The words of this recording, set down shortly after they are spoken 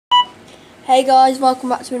Hey guys, welcome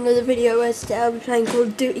back to another video where today I'll be playing Call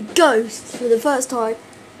of Duty Ghosts for the first time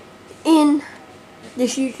in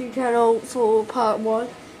this YouTube channel for part 1,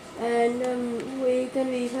 and we're going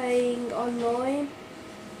to be playing online,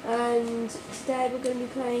 and today we're going to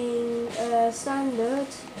be playing standard,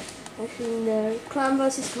 actually no, clan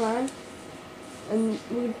versus clan, and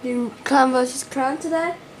we're doing clan versus clan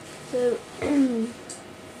today, so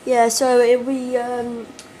yeah, so it'll be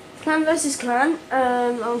clan versus clan.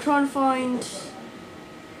 I'm trying to find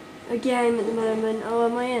a game at the moment. Oh,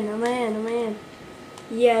 am I in?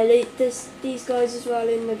 Yeah, there's these guys as well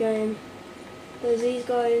in the game. There's these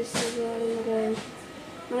guys as well in the game.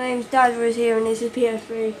 My name's Dadra here, and this is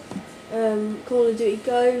PS3 Call of Duty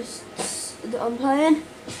Ghosts that I'm playing,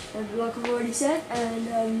 like I've already said.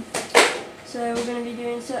 And so we're going to be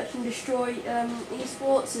doing Search and Destroy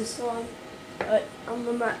esports this time on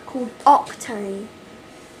the map called Octane.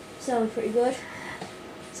 Sounds pretty good.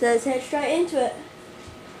 So let's head straight into it.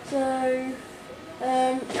 So,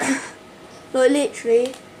 like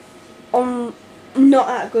literally, I'm not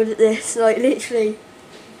that good at this. Like literally,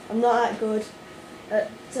 I'm not that good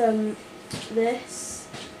at this.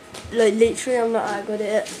 Like literally, I'm not that good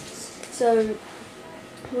at it. So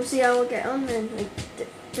we'll see how I get on then. Like,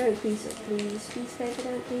 don't piece up, please. Piece paper,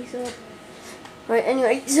 don't piece up. Right.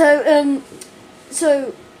 Anyway, so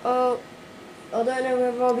I don't know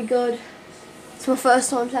whether I'll be good. It's my first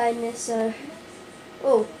time playing this, so...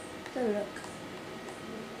 Oh, have a look.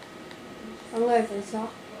 I'm going for this now.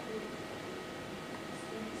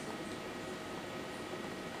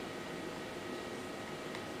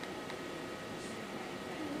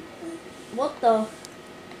 What the?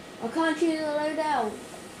 I can't choose the loadout.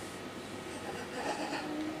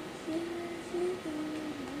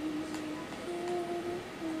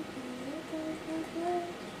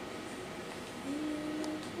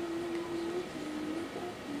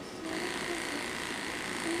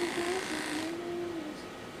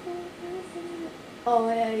 Oh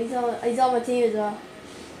yeah, he's on my team as well.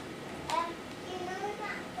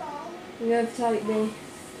 I'm going for Target B.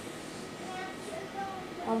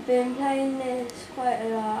 I've been playing this quite a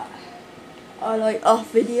lot. I like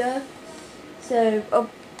off video, so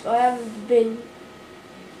I haven't been.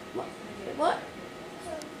 What?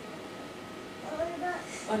 I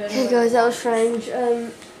don't know. Hey guys, that was strange.